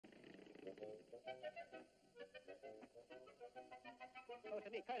Supposed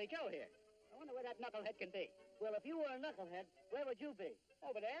to be Curly Joe here. I wonder where that knucklehead can be. Well, if you were a knucklehead, where would you be?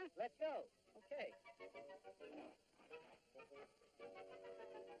 Over there? Let's go. Okay.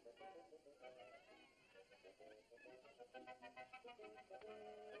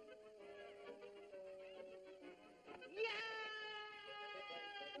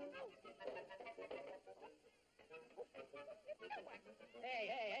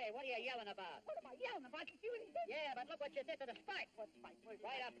 Hey, what are you yelling about? What am I yelling about? You see what he did? Yeah, but look what you did to the spike. What spike?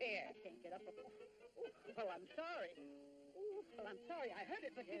 Right up here. I can't get up. Well, I'm sorry. Well, I'm sorry. I heard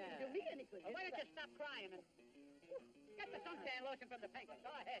it, but it didn't do me any good. Well, why don't you stop crying and get the suntan lotion from the penguin? Go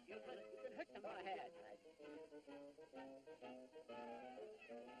ahead. You can hurt them. Go ahead.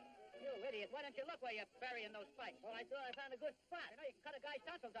 You idiot. Why don't you look where you're burying those spikes? Well, I thought I found a good spot. You know, you can cut a guy's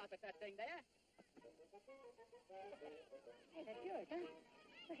tonsils off with that thing there. Hey, that's yours, huh?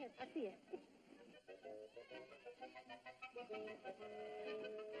 Go ahead. I'll see you.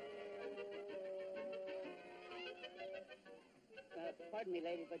 Pardon me,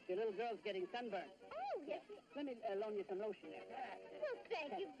 lady, but your little girl's getting sunburned. Oh, yes. Let me loan you some lotion there. Well,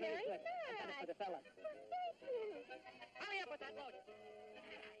 thank you very much. I got it for the fellas. Well, thank you. Hurry up with that lotion.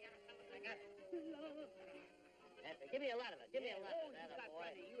 I got it. That's it. Give me a lot of it. Give me a lot of it. You got boy.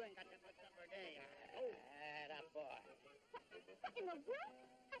 plenty. You ain't got that much supper a day. Oh, that boy. What in the world?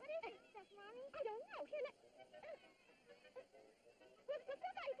 What is that stuff, Mommy? I don't know. Here, will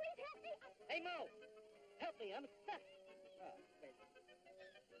somebody please help me? Hey, Mo. Help me. I'm stuck. Oh, wait.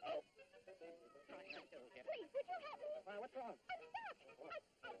 Oh. Please, would you help me? What's wrong? I'm stuck.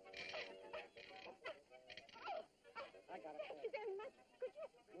 I got it. Thank you very much. Could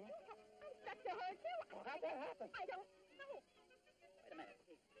you help? I'm stuck so hard, too. Well, how'd that happen? I don't know.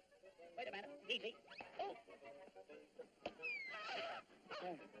 Wait a minute. Easy. Oh.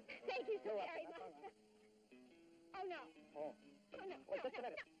 Thank you so You're very welcome. much. Oh, no. Oh. Oh, no. Wait, just a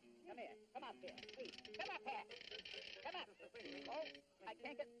minute. Come here. Come up here. Please. Come up here. Come up. Oh, I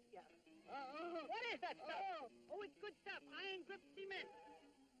can't get... Yeah. What is that stuff? Oh, it's good stuff. Iron grip cement.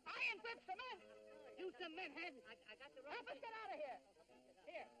 Iron grip cement? You cement head. I got the rope. Help us get out of here.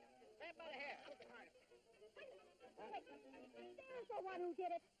 Here. Grab by the hair. There's the one who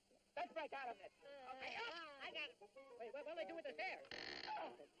did it. Let's break out of this. Okay, up. I got it. Wait, what'll they do with this hair?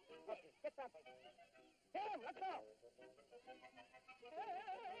 Okay, get something. Hit him. Let's go.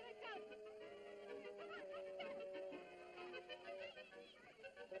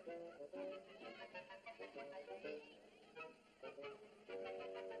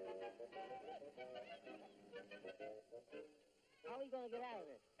 How are we going to get out of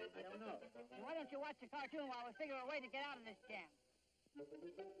this? I don't know. Why don't you watch the cartoon while we figure a way to get out of this jam?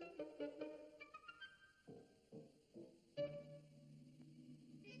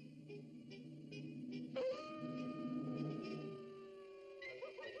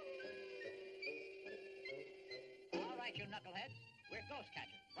 All right, you knuckleheads. We're ghost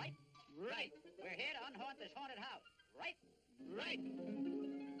catchers, right? Right. We're here to unhaunt this haunted house, right? Right.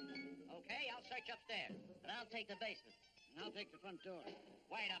 Okay, I'll search upstairs. And I'll take the basement. And I'll take the front door.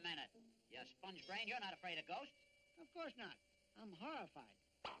 Wait a minute. You sponge brain, you're not afraid of ghosts. Of course not. I'm horrified.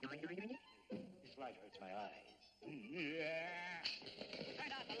 This light hurts my eyes.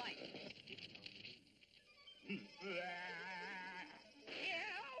 Turn out the light.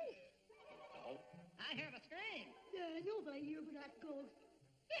 Oh, I heard a scream. Nobody here but that ghost.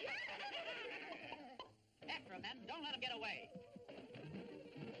 After him, men. Don't let him get away.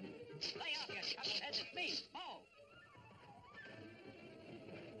 Lay off, you chuckleheads. It's me, Mo.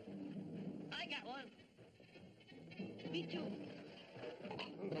 I got one. Me too.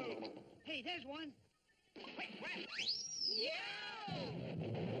 Hey, there's one. Quick, grab.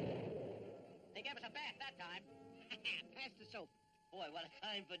 They gave us a bath that time. Pass the soap. boy, what a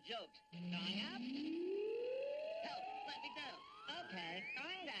time for jokes. Going up? Help, let me down. Okay,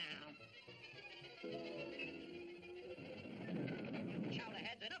 going down.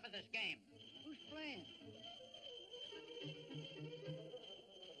 Chowderheads, enough of this game. Who's playing?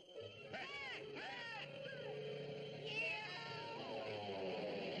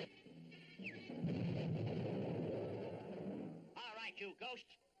 All right, you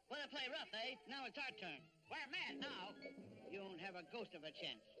ghosts. Want to play rough, eh? Now it's our turn. We're mad now. You won't have a ghost of a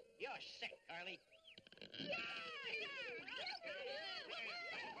chance. You're sick, Curly.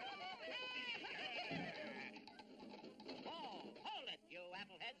 Oh, hold it, you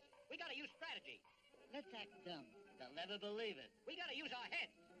appleheads. We gotta use strategy. Let's act dumb. They'll never believe it. We gotta use our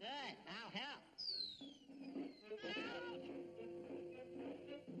heads. Good, I'll help.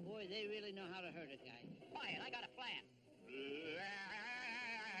 Boy, they really know how to hurt a guy. Quiet, I got a plan.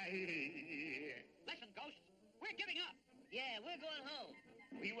 Yeah, we're going home.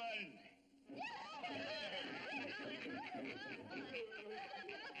 We won.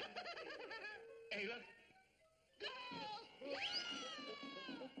 Hey, look.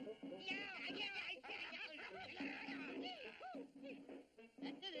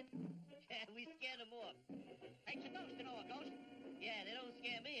 That did it. Yeah, we scared them off. Takes a ghost to know a ghost. Yeah, they don't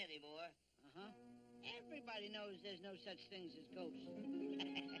scare me anymore. Uh-huh. Everybody knows there's no such things as ghosts.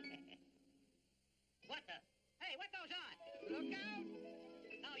 What the? Hey, what goes on? Look out!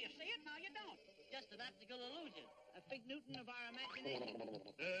 Now you see it, now you don't. Just an optical illusion. A fig Newton of our imagination.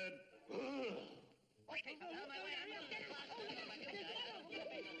 Okay, so out of my way. Come on.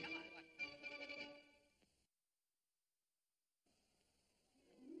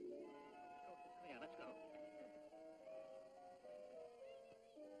 Yeah, let's go.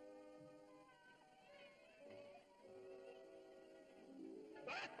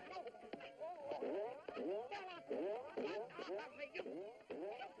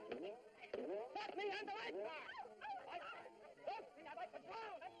 Put me on the right side! I'd like to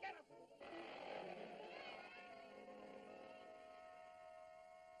drown! Let's get him!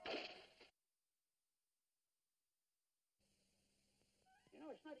 You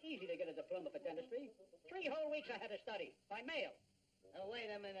know, it's not easy to get a diploma for dentistry. 3 whole weeks I had to study, by mail. Oh,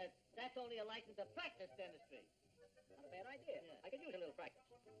 wait a minute. That's only a license to practice dentistry. Not a bad idea. Yeah. I could use a little practice.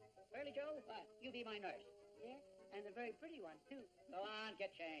 Early, Joe, you be my nurse. Yeah, and a very pretty one, too. Go on,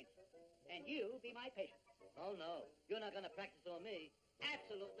 get changed. And you be my patient. Oh, no. You're not going to practice on me.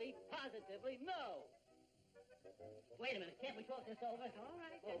 Absolutely, positively, no. Wait a minute. Can't we talk this over? All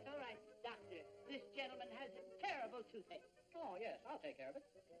right, that's all right. Doctor, this gentleman has a terrible toothache. Oh, yes, I'll take care of it.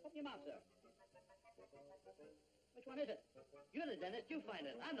 Open your mouth, sir. Which one is it? You're the dentist. You find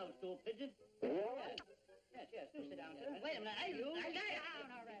it. I'm no stool pigeon. Yes, do sit down, sir. Wait a minute. Sit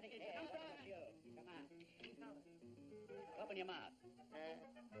down already. Here, I'll fix you. Come on. Open your mouth.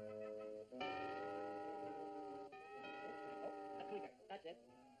 A tweaker. That's it.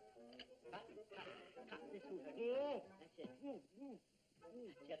 This one hurts. That's it.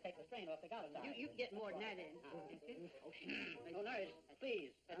 Just take the strain off the gouter side. You get more than that in. Oh, nurse,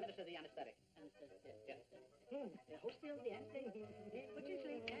 please, administer the anesthetic. Anesthetic. Yes. Hold still, the anesthetic. Yeah, put you to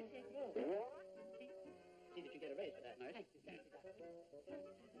sleep, that's it. See that you get a raise for that, nurse. Thank you, doctor.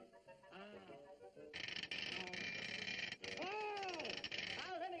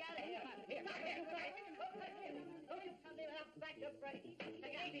 Oh, let me out of here. Here. Don't you come near enough back your brain.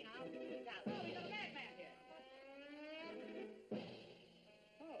 Take it easy now. Oh, he's a madman here.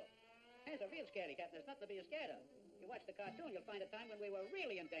 Oh, there's a real scaredy cat, and there's nothing to be scared of. If you watch the cartoon, you'll find a time when we were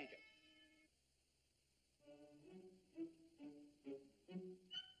really in danger.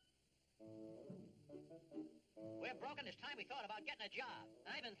 We're broken this time we thought about getting a job.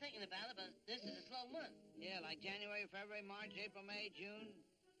 I've been thinking about it, but this is a slow month. Yeah, like January, February, March, April, May, June.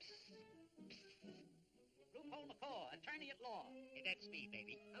 Loophole McCaw, attorney at law. Hey, that's me,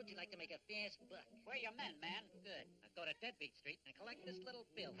 baby. How'd you like to make a fast buck? Where are your men, man? Good. Now go to Deadbeat Street and collect this little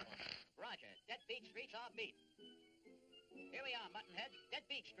bill. Roger. Deadbeat Street's our beat. Here we are, Muttonhead.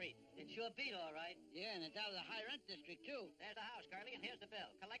 Deadbeat Street. It sure beat all right. Yeah, and it's out of the high rent district, too. There's the house, Curly, and here's the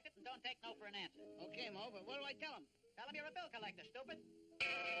bill. Collect it and don't take no for an answer. Okay, Mo, but what do I tell him? Tell him you're a bill collector, stupid.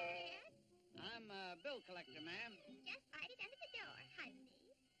 I'm a bill collector, ma'am. Just right it under the door, honey.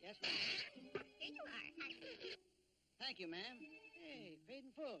 Yes, ma'am. Here you are, honey. Thank you, ma'am. Hey, paid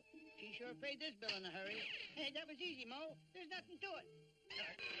in full. She sure paid this bill in a hurry. Hey, that was easy, Mo. There's nothing to it.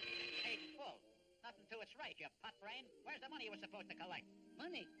 Paid full. Nothing to it's right, you pot brain. Where's the money you were supposed to collect?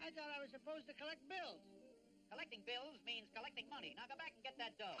 Money? I thought I was supposed to collect bills. Collecting bills means collecting money. Now go back and get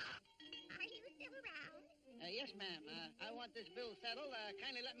that dough. Are you still around? Yes, ma'am. I want this bill settled.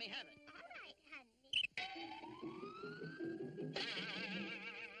 Kindly let me have it. All right, honey.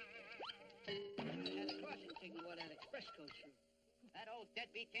 That's a crossing signal where that express goes through. That old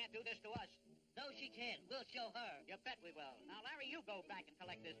deadbeat can't do this to us. No, she can't. We'll show her. You bet we will. Now, Larry, you go back and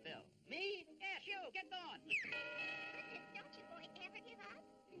collect this bill. Me? Yes, you. Get going. Listen, don't you boys ever give up?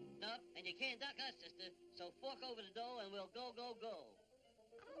 No, and you can't duck us, sister. So fork over the dough and we'll go, go, go.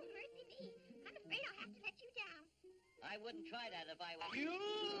 Oh, mercy me. I'm afraid I'll have to let you down. I wouldn't try that if I were You!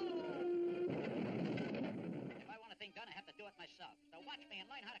 If I want a thing done, I have to do it myself. So watch me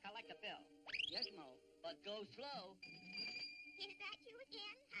and learn how to collect a bill. Yes, Mo. But go slow. Is that you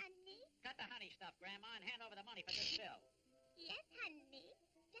again, honey? Cut the honey stuff, Grandma, and hand over the money for this bill. Yes, honey.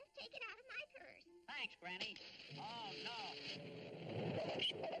 Just take it out of my purse. Thanks, Granny. Oh, no.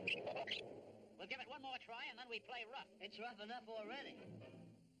 We'll give it one more try, and then we play rough. It's rough enough already.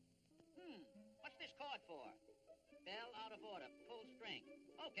 What's this cord for? Bell out of order. Pull string.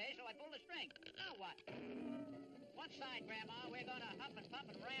 Okay, so I pull the string. Now what? One side, Grandma. We're going to huff and puff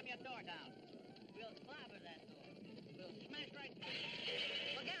and ram your door down. We'll clobber that door. We'll smash right...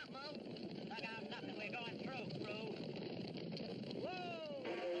 Look out, Mo. Look out, nothing. We're going through, crew. Whoa!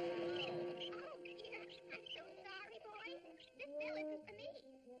 Oh, dear. I'm so sorry, boys. This bill isn't for me.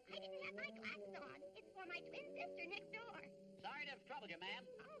 I didn't have my glasses on. It's for my twin sister next door. Sorry to have troubled you, ma'am.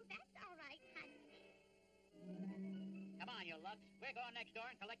 Oh, that's all right, honey. Come on, you lugs. We're going next door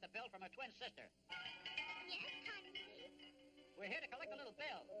and collect the bill from her twin sister. Yes, honey. We're here to collect a little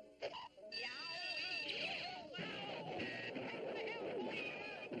bill. All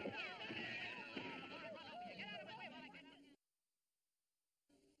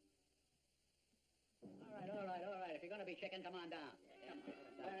right. If you're going to be chicken, come on down.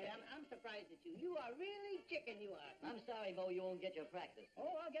 Larry, I'm surprised at you. You are really chicken, you are. I'm sorry, Mo, you won't get your practice.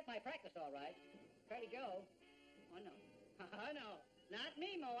 Oh, I'll get my practice all right. Curly Joe. Oh, no. Oh, no. Not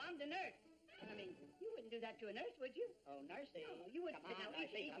me, Mo. I'm the nurse. I mean, you wouldn't do that to a nurse, would you? Oh, nursey. No, you wouldn't. Come on, Now,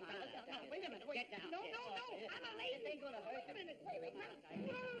 easy. Come Now, on. no, wait a minute. Wait. Get down. No. Here. I'm a lady. This ain't gonna hurt. Wait a minute. Wait.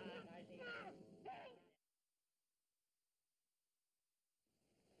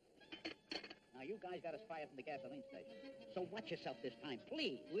 Now, you guys got us fired from the gasoline station. So watch yourself this time,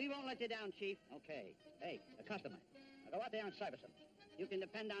 please. We won't let you down, Chief. Okay. Hey, a customer. Now, go out there and service him. You can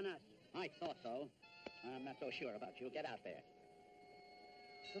depend on us. I thought so. I'm not so sure about you. Get out there.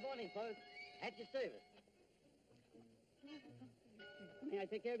 Good morning, folks. At your service. May I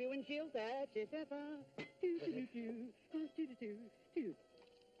take care of your windshield? That's it. Do.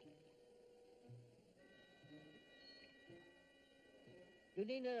 You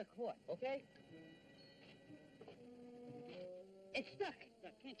need a quart, okay? It's stuck.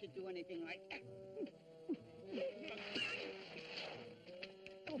 Can't you do anything like that?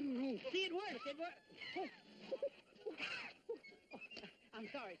 See, it works. I'm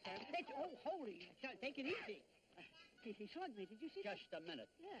sorry, sir. Holy. Take it easy. He slugged me. Did you see Just a minute.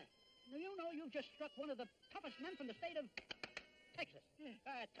 that? Yeah. Now, you know you've just struck one of the toughest men from the state of Texas.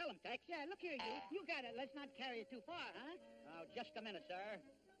 Tell him, Tex. Yeah, look here, you. You got it. Let's not carry it too far, huh? Now, just a minute, sir.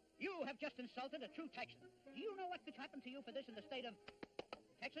 You have just insulted a true Texan. Do you know what could happen to you for this in the state of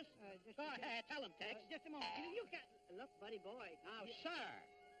Texas? Go ahead, tell him, Tex. Just a moment. You got... Look, buddy boy. Now, sir,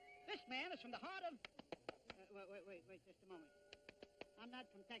 this man is from the heart of... Wait, just a moment. I'm not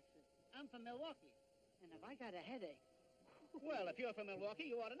from Texas. I'm from Milwaukee. And if I got a headache... Well, if you're from Milwaukee,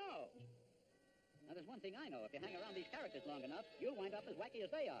 you ought to know. Now, there's one thing I know. If you hang around these characters long enough, you'll wind up as wacky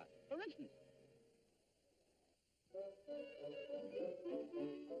as they are. For instance...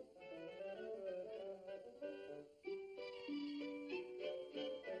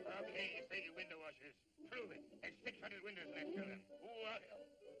 Okay, you say you're window washers. Prove it. There's 600 windows next to them. What?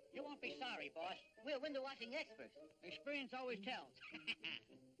 You won't be sorry, boss. We're window washing experts. Experience always tells.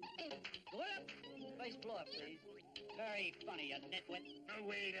 Go up. First floor, please. Very funny, you nitwit. No,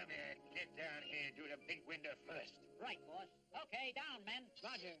 wait a minute. Get down here and do the big window first. Right, boss. Okay, down, men.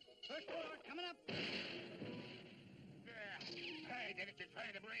 Roger. First floor, coming up. I did it. You're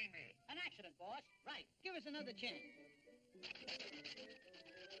trying to brain me. An accident, boss. Right. Give us another chance.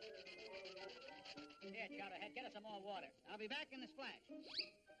 Here, Chowderhead, get us some more water. I'll be back in the splash.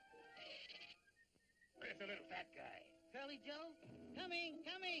 Where's the little fat guy? Curly Joe? Coming.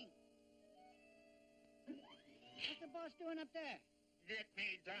 What's the boss doing up there? Get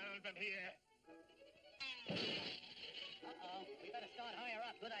me down from here. Uh-oh. We better start higher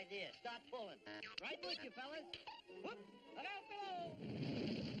up. Good idea. Start pulling. Right with you, fellas. Whoop! Look out below!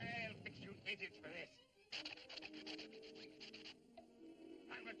 I'll fix you idiots for this.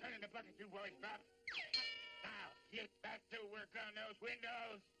 I'm returning the bucket, you boys, Bob. Now, get back to work on those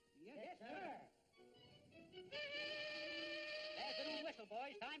windows. Yes, sir. There's the new whistle,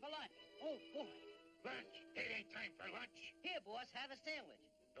 boys. Time for lunch. Oh, boy. Lunch. It ain't time for lunch. Here, boss, have a sandwich.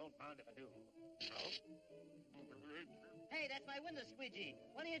 Don't mind if I do. No? Hey, that's my window squeegee.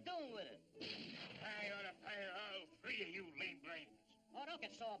 What are you doing with it? I ought to fire all three of you lame brains. Oh, don't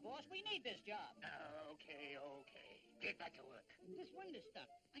get sore, boss. We need this job. Okay. Get back to work. This window's stuck.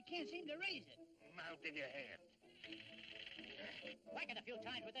 I can't seem to raise it. I'll give you a hand. Whack it a few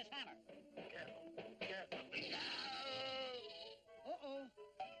times with this hammer. Careful. Uh-oh.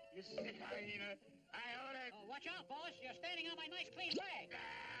 You sick hyena. I ought to... Oh, watch out, boss. You're standing on my nice clean leg.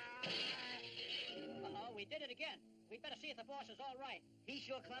 Uh-oh, we did it again. We'd better see if the boss is all right. He's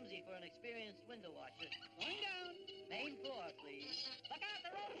sure clumsy for an experienced window washer. Going down. Main floor, please. Look out,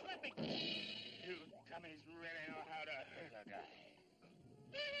 the road's slipping. You dummies really know how to hurt a guy.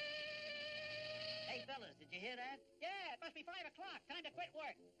 Hey, fellas, did you hear that? Yeah, it must be 5 o'clock. Time to quit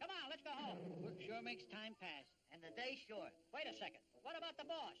work. Come on, let's go home. Work sure makes time pass. And the day's short. Wait a second. What about the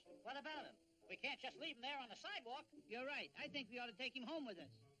boss? What about him? We can't just leave him there on the sidewalk. You're right. I think we ought to take him home with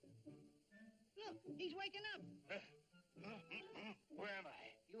us. Look, he's waking up. Where am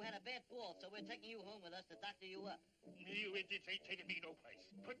I? You had a bad fall, so we're taking you home with us to doctor you up. You idiots ain't taking me no place.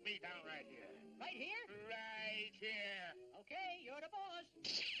 Put me down right here. Right here? Right here. Okay, you're the boss.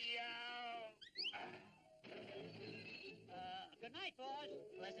 Yow. Good night, boss.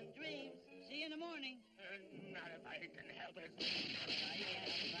 Pleasant dreams. See you in the morning. Not if I can help it.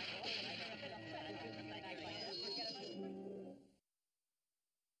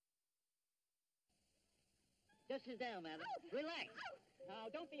 Just sit down, madam. Relax. Now,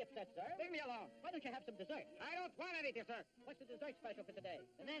 don't be upset, sir. Leave me alone. Why don't you have some dessert? I don't want any dessert. What's the dessert special for today?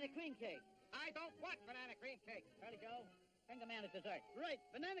 Banana cream cake. I don't want banana cream cake. Charlie Joe, bring the man a dessert. Right,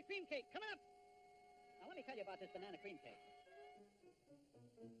 banana cream cake. Coming up. Now, let me tell you about this banana cream cake.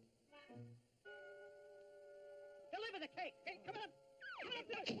 Deliver the cake. Hey, come on.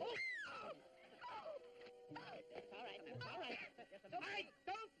 Come on. Oh. It's all right. It's all right. I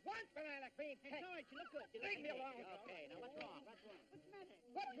don't want banana cream cake. It's all right. You look good. Leave me alone. Okay, now what's wrong? What's wrong?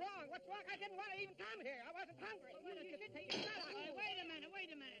 What's wrong? What's wrong? I didn't want to even come here. I wasn't hungry.